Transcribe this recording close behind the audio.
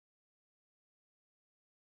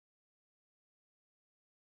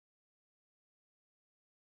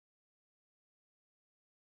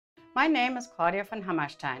My name is Claudia von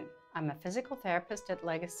Hammerstein. I'm a physical therapist at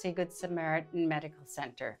Legacy Good Samaritan Medical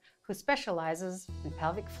Center who specializes in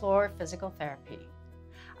pelvic floor physical therapy.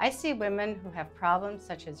 I see women who have problems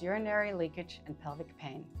such as urinary leakage and pelvic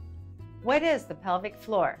pain. What is the pelvic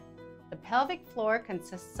floor? The pelvic floor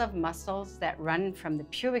consists of muscles that run from the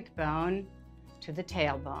pubic bone to the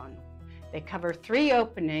tailbone. They cover three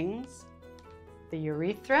openings: the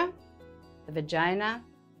urethra, the vagina,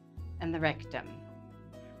 and the rectum.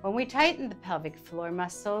 When we tighten the pelvic floor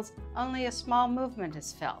muscles, only a small movement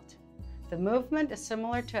is felt. The movement is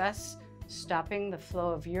similar to us stopping the flow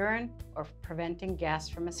of urine or preventing gas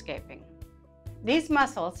from escaping. These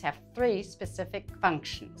muscles have three specific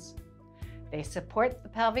functions. They support the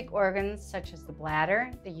pelvic organs such as the bladder,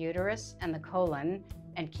 the uterus, and the colon,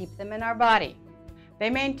 and keep them in our body. They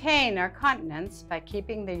maintain our continence by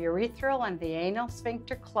keeping the urethral and the anal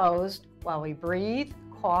sphincter closed while we breathe,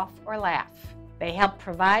 cough, or laugh. They help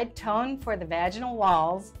provide tone for the vaginal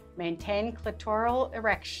walls, maintain clitoral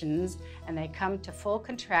erections, and they come to full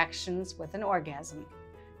contractions with an orgasm.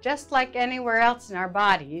 Just like anywhere else in our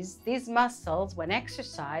bodies, these muscles, when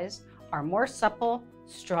exercised, are more supple,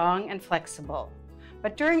 strong, and flexible.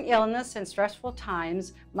 But during illness and stressful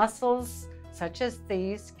times, muscles such as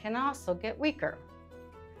these can also get weaker.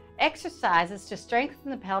 Exercises to strengthen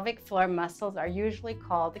the pelvic floor muscles are usually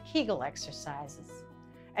called the Kegel exercises.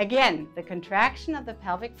 Again, the contraction of the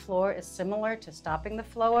pelvic floor is similar to stopping the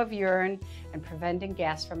flow of urine and preventing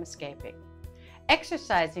gas from escaping.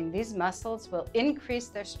 Exercising these muscles will increase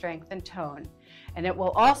their strength and tone, and it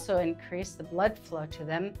will also increase the blood flow to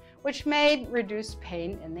them, which may reduce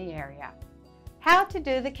pain in the area. How to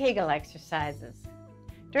do the Kegel exercises.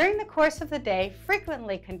 During the course of the day,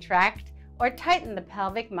 frequently contract or tighten the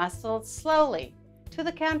pelvic muscles slowly to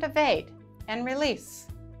the count of 8 and release.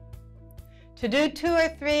 To do 2 or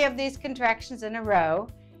 3 of these contractions in a row,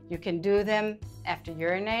 you can do them after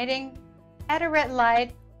urinating, at a red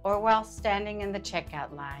light, or while standing in the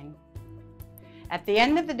checkout line. At the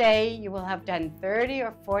end of the day, you will have done 30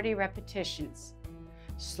 or 40 repetitions.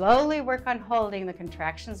 Slowly work on holding the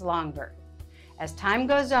contractions longer. As time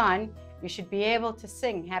goes on, you should be able to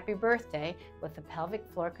sing Happy Birthday with the pelvic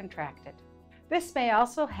floor contracted. This may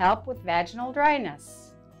also help with vaginal dryness.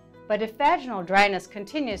 But if vaginal dryness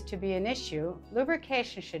continues to be an issue,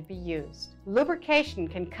 lubrication should be used. Lubrication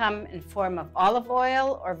can come in form of olive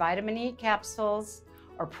oil or vitamin E capsules,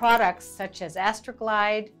 or products such as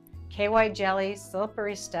Astroglide, KY jelly,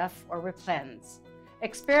 slippery stuff, or Replens.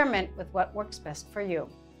 Experiment with what works best for you.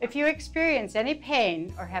 If you experience any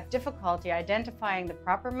pain or have difficulty identifying the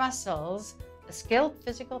proper muscles, a skilled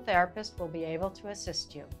physical therapist will be able to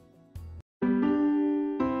assist you.